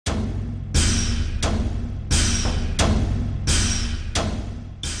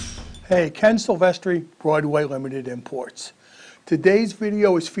Hey, Ken Silvestri, Broadway Limited Imports. Today's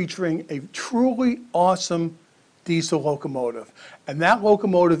video is featuring a truly awesome diesel locomotive. And that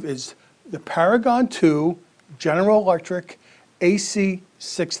locomotive is the Paragon2 General Electric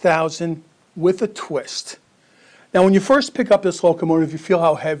AC6000 with a twist. Now, when you first pick up this locomotive, you feel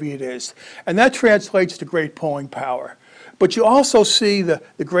how heavy it is. And that translates to great pulling power. But you also see the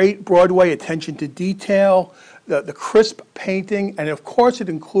great Broadway attention to detail, the crisp painting, and of course it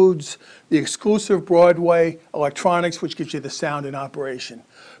includes the exclusive Broadway electronics, which gives you the sound in operation.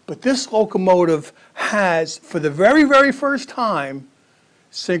 But this locomotive has, for the very, very first time,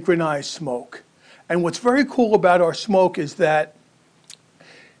 synchronized smoke. And what's very cool about our smoke is that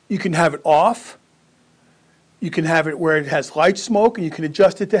you can have it off, you can have it where it has light smoke, and you can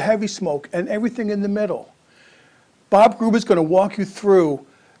adjust it to heavy smoke, and everything in the middle. Bob Gruber is going to walk you through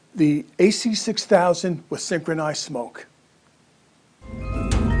the AC6000 with synchronized smoke.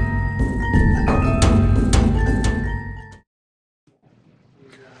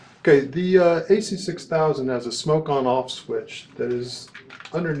 Okay, the AC6000 has a smoke on-off switch that is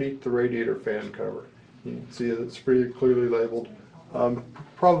underneath the radiator fan cover. You can see that it's pretty clearly labeled.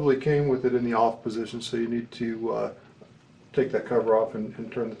 Probably came with it in the off position, so you need to take that cover off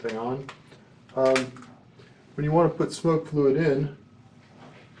and turn the thing on. When you want to put smoke fluid in,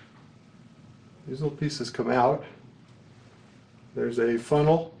 these little pieces come out. There's a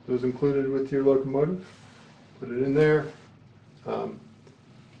funnel that was included with your locomotive. Put it in there.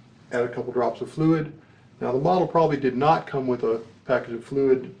 Add a couple drops of fluid. Now the model probably did not come with a package of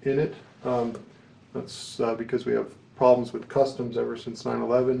fluid in it. That's because we have problems with customs ever since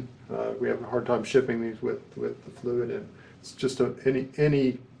 9/11. We have a hard time shipping these with the fluid in. It's just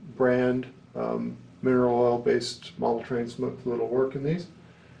any brand mineral oil based model train smoke fluid will work in these.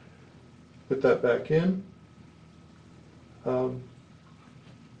 Put that back in.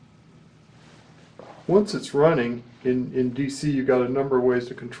 Once it's running, in DC you've got a number of ways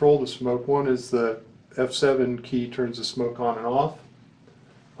to control the smoke. One is the F7 key turns the smoke on and off.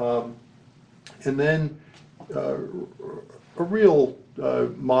 And then a real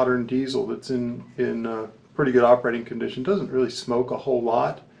modern diesel that's in pretty good operating condition doesn't really smoke a whole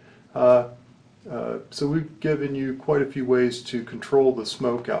lot. So we've given you quite a few ways to control the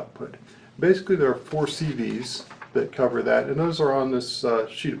smoke output. Basically there are 4 CVs that cover that, and those are on this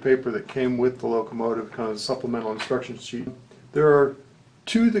sheet of paper that came with the locomotive, kind of a supplemental instruction sheet. There are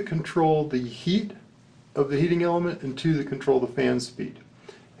 2 that control the heat of the heating element and 2 that control the fan speed.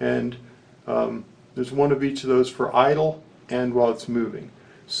 And there's one of each of those for idle and while it's moving.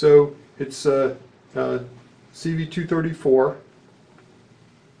 So it's CV234,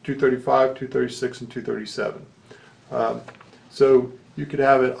 235, 236, and 237. So you could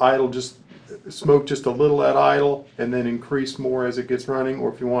have it idle, just smoke just a little at idle and then increase more as it gets running, or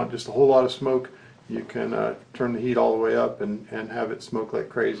if you want just a whole lot of smoke, you can turn the heat all the way up and have it smoke like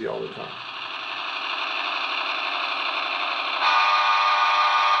crazy all the time.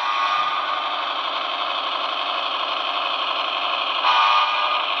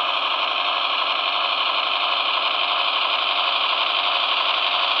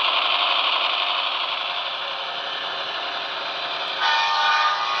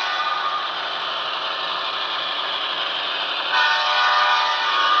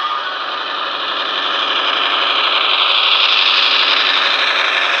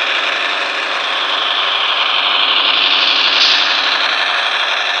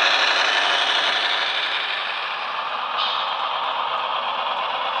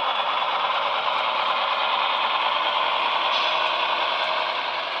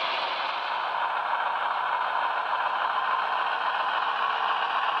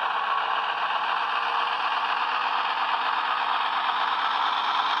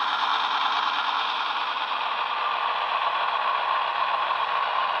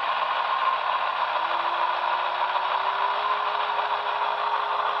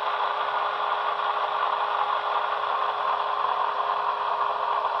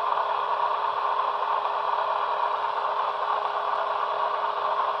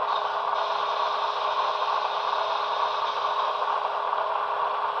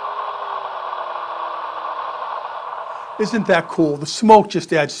 Isn't that cool? The smoke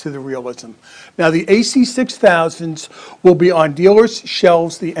just adds to the realism. Now the AC6000s will be on dealers'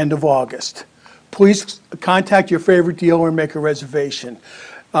 shelves the end of August. Please contact your favorite dealer and make a reservation.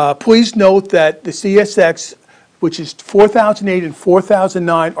 Please note that the CSX, which is 4008 and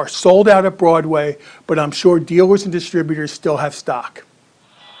 4009, are sold out at Broadway, but I'm sure dealers and distributors still have stock.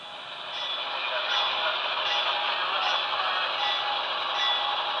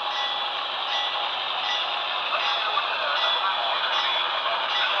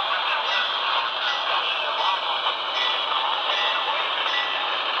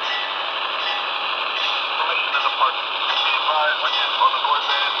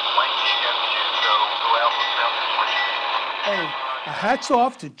 Hey, a hats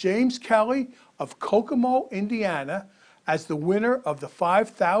off to James Kelly of Kokomo, Indiana, as the winner of the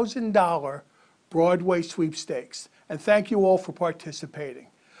 $5,000 Broadway sweepstakes. And thank you all for participating.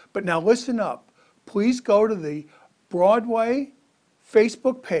 But now listen up. Please go to the Broadway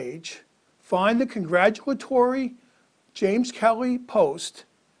Facebook page, find the congratulatory James Kelly post,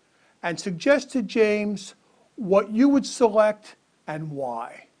 and suggest to James what you would select and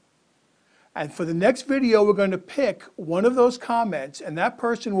why. And for the next video, we're going to pick one of those comments, and that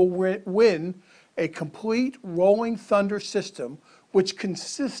person will win a complete Rolling Thunder system, which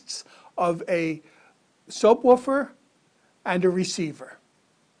consists of a subwoofer and a receiver.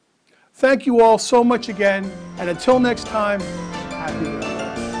 Thank you all so much again, and until next time, happy listening.